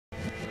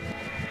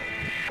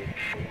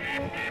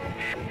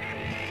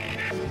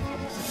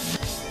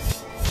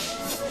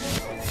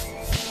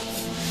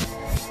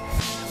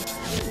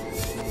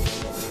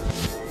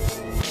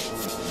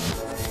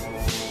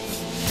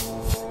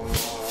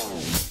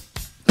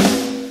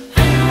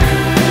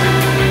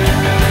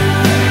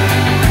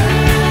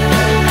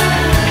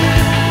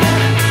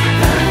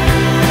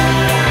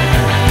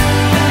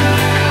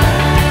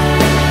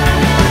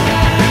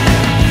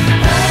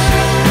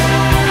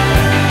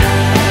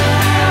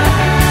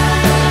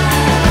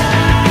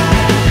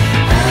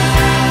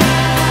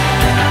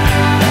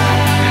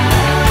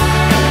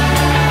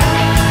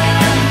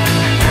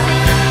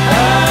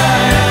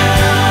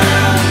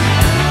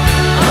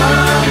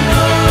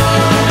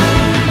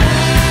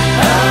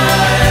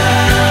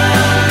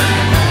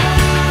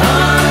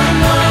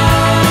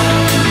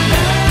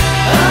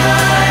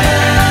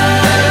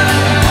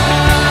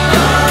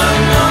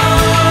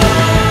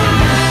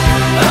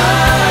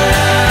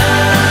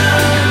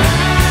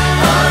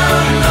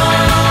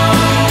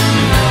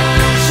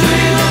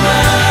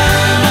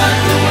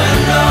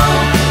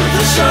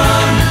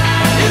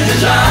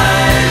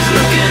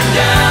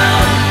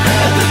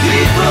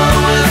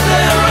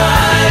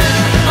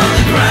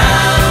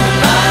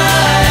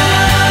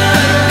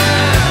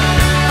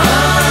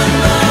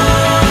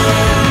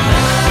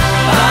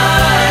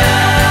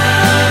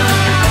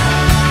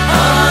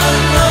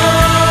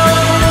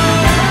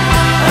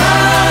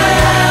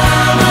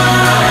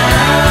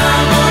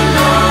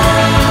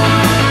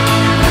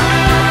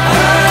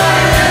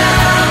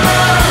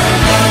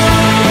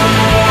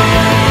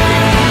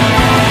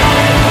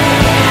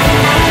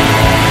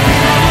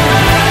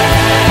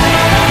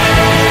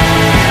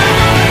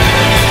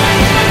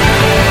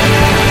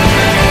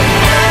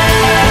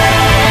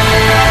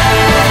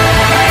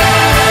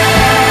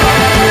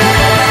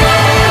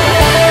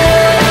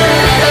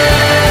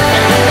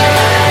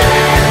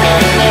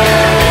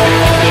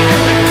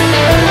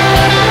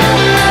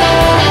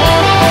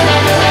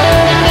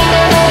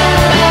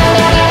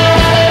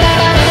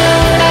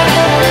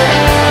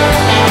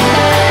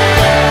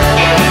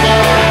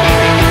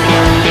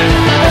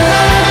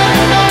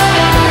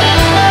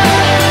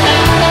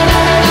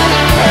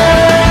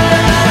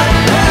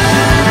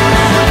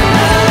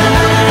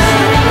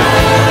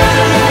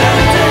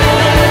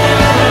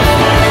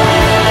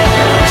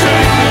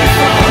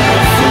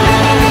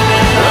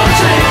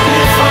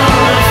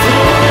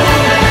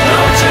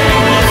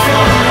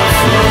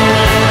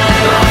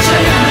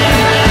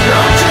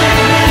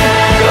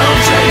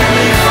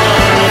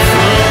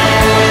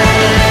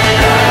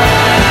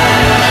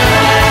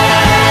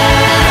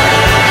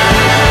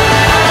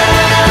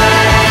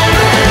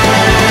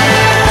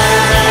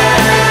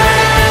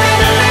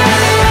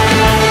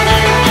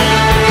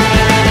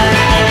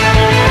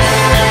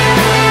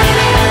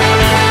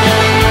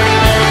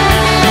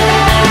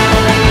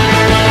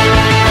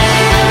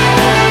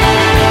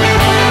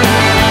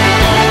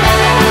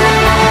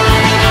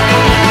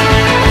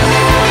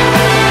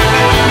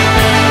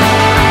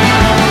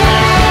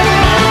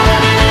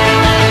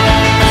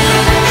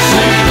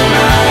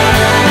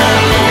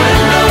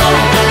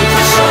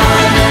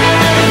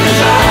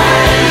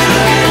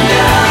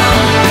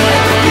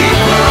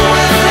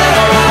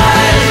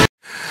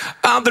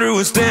I'm through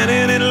with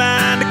standing in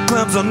line to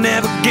clubs I'll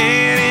never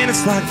get in.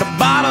 It's like the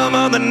bottom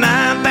of the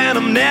ninth and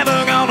I'm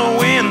never gonna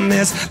win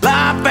this.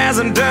 Life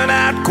hasn't turned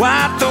out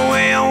quite the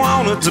way I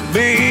want it to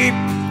be.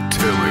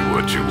 Tell me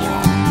what you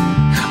want.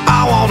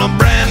 I want a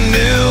brand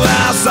new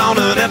house on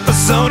an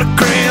episode of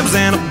Cribs,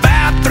 and a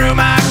bathroom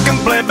I can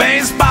play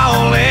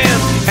baseball in,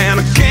 and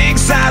a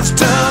king-size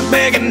tub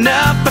big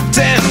enough for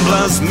 10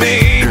 plus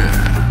me.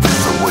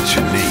 So what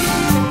you need?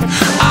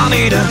 I'll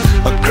need a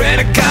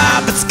credit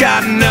card that's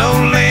got no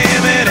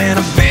limit, and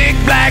a big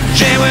black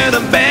jet with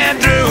a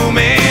bedroom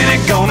in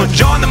it. Gonna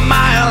join the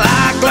Mile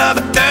High Club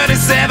at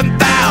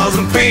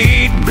 37,000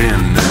 feet.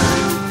 Been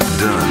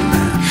done.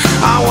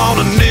 I want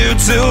a new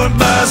tour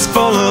bus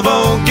full of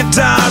old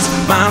guitars,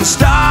 mine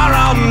star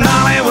on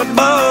Hollywood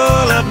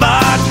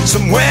Boulevard.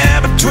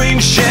 Somewhere between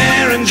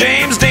Cher and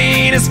James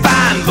Dean is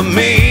fine for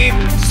me.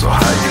 So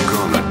how you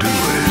gonna do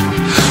it?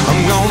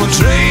 I'm gonna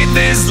trade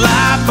this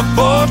life for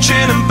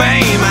fortune and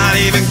fame. I'd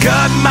even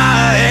cut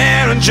my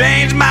hair and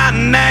change my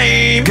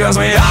name, 'cause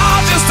we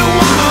all just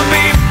wanna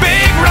be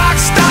big rock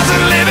stars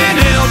and live in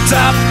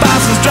hilltop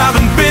bosses,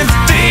 driving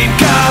 15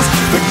 cars.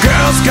 The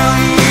girls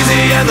come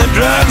easy and the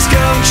drugs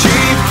come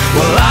cheap.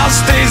 Well, I'll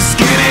stay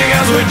skinny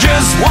 'cause we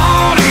just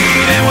won't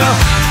eat, and we'll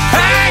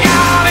hang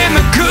out in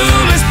the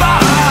coolest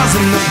bars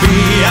in the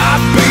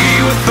VIP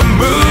with the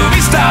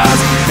movie stars.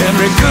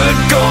 Every good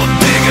gold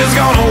digger's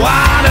gonna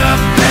wind up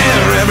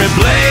there, every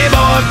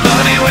playboy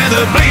bunny with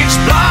a bleached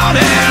blonde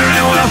hair.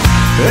 And well,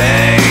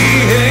 hey,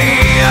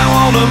 hey, I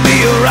wanna be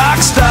a rock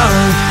star.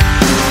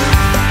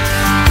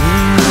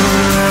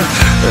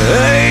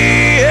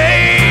 Hey,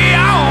 hey,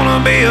 I wanna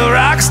be a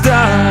rock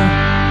star.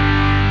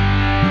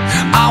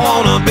 I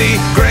wanna be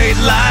great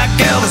like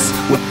Elvis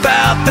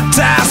without the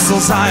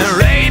tassels.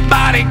 Hire 8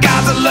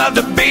 bodyguards that love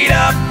to beat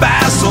up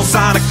assholes.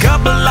 Sign a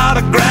couple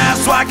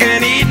autographs so I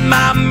can eat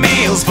my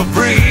meals for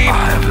free. I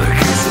have the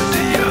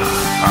quesadilla.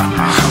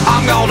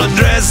 gonna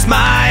dress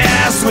my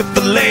ass with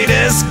the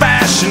latest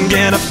fashion,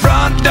 get a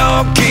front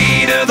door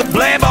key to the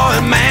Playboy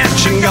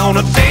mansion,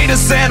 gonna date a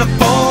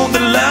centerfold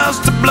that loves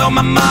to blow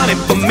my money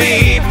for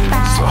me.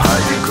 So how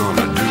you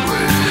gonna do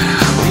it?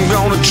 I'm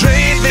gonna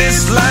trade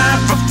this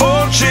life for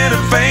fortune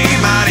and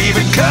fame. I'd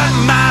even cut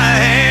my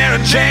hair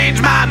and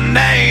change my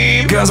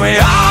name, 'cause we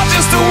all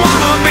just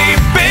wanna be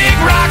big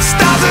rock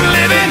stars and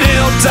live in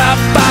hilltop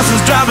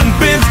houses, driving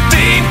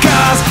 15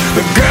 cars.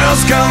 The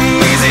girls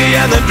come easy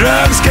and the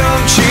drugs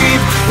come cheap.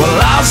 Well,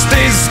 I'll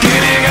stay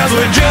skinny 'cause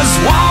we just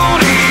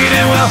won't eat,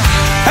 and we'll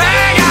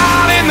hang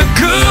out in the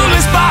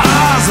coolest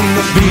bars and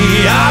the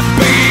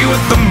VIP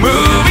with the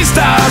movie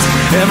stars.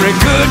 Every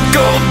good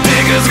gold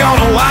digger's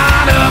gonna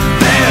wind up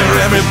there,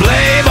 every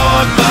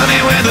playboy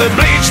bunny with the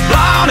bleached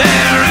blonde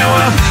hair, and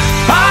we'll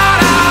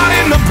hide out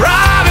in the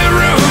private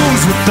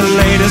rooms with the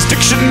latest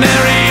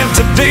dictionary of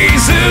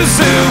today's who's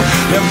who.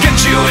 They'll get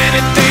you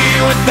anything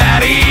with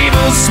that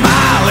evil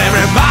smile.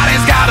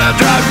 Everybody's got a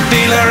drug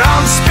dealer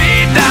on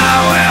speed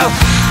dial. Well,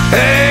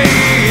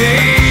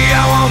 hey,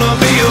 I wanna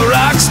be a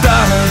rock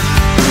star.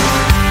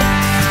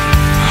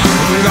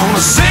 I'm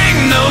gonna sing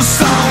those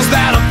songs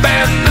that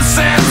offend the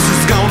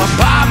senses, gonna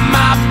pop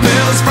my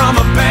pills from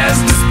a Pez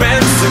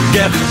dispenser,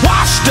 get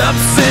washed up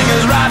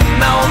singers writing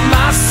all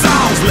my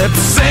songs, lip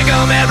sync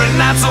them every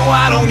night so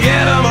I don't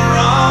get them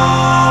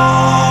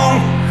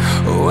wrong.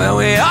 Well,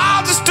 we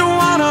all just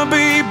wanna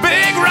be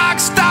big rock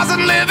stars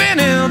and live in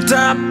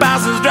hilltop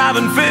houses,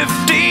 driving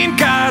 15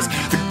 cars.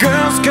 The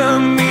girls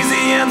come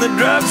easy and the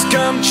drugs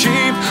come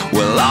cheap.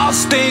 We'll all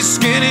stay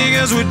skinny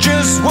 'cause we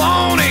just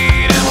won't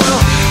eat, and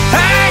we'll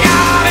hang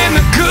out in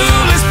the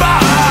coolest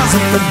bars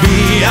and the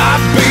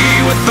VIP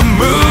with the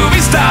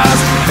movie stars.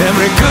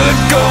 Every good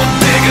gold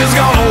digger's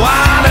gonna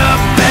wind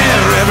up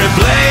there, every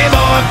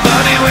playboy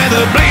bunny with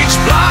a bleached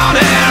blonde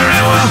hair,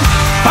 and we'll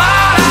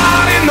hide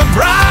out in the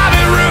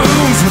private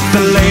rooms with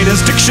the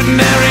latest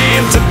dictionary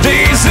of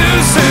today's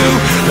who's who.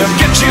 They'll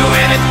get you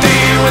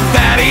anything with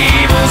that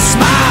evil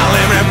smile.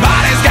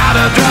 Everybody's got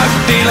a drug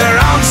dealer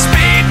on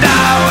speed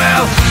dial.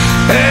 Well,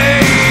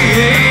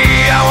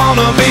 hey, I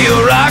wanna be a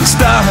rock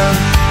star.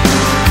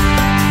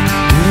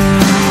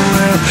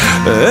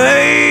 Well,